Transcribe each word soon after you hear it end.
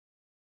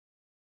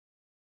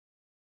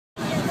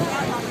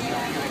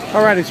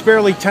All right, it's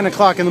barely 10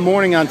 o'clock in the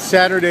morning on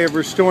Saturday of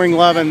Restoring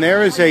Love, and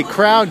there is a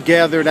crowd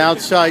gathered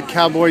outside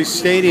Cowboys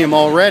Stadium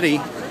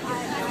already.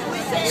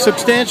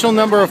 Substantial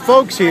number of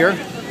folks here,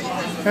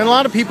 and a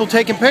lot of people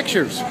taking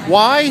pictures.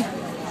 Why?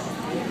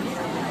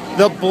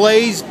 The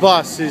Blaze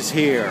bus is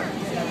here.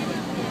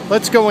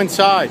 Let's go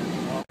inside.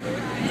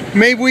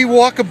 May we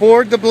walk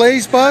aboard the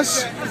Blaze bus?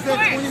 Is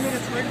that 20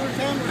 minutes regular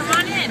time? Come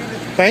on in.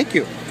 Thank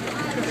you.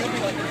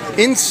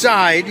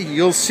 Inside,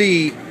 you'll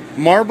see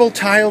marble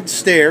tiled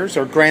stairs,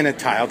 or granite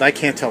tiled, I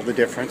can't tell the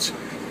difference,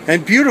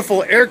 and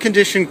beautiful air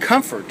conditioned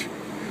comfort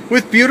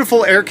with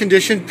beautiful air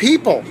conditioned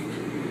people.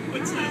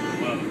 What's that?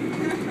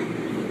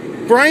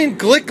 Brian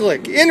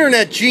Glicklick,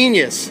 internet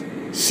genius,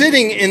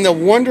 sitting in the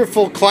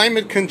wonderful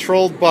climate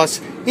controlled bus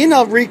in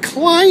a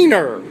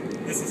recliner.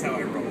 This is how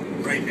I roll,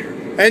 right here.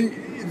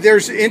 And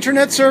there's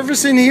internet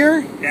service in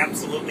here?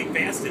 Absolutely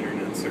fast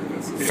internet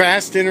service.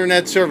 Fast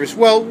internet service.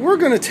 Well, we're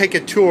going to take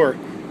a tour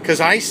because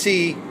I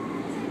see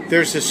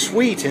there's a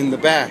suite in the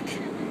back.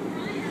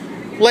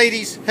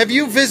 Ladies, have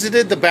you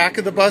visited the back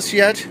of the bus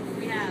yet?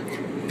 We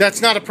have. That's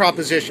not a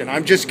proposition.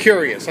 I'm just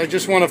curious. I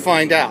just want to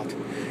find out.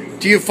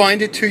 Do you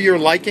find it to your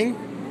liking?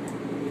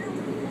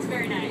 It's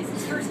very nice.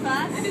 It's first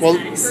class. It is Well,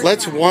 nice.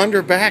 let's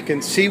wander back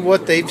and see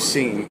what they've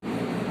seen.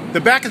 The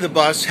back of the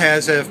bus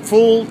has a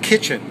full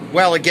kitchen,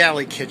 well, a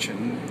galley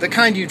kitchen, the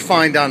kind you'd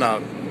find on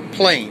a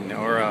plane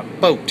or a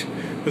boat,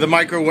 with a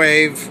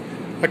microwave,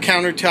 a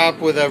countertop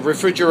with a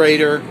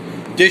refrigerator,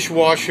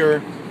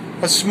 dishwasher,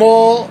 a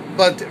small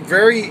but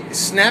very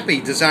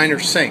snappy designer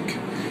sink.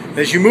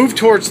 As you move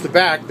towards the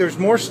back, there's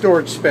more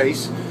storage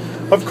space.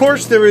 Of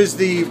course, there is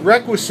the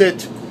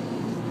requisite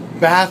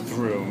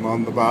bathroom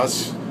on the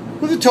bus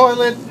with a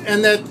toilet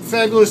and that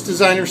fabulous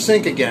designer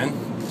sink again.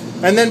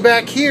 And then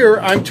back here,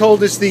 I'm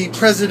told, is the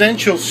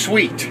presidential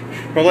suite.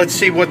 Well, let's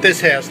see what this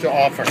has to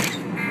offer.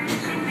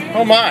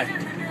 Oh my.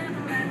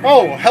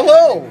 Oh,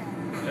 hello.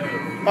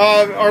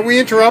 Are we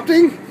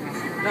interrupting?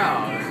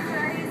 No.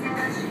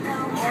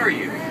 Who are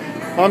you?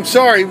 I'm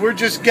sorry, we're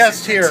just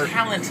guests here.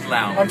 Talent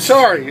Lounge. I'm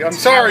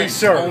sorry,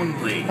 sir.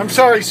 Only. I'm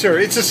sorry, sir.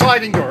 It's a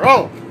sliding door.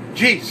 Oh,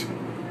 geez.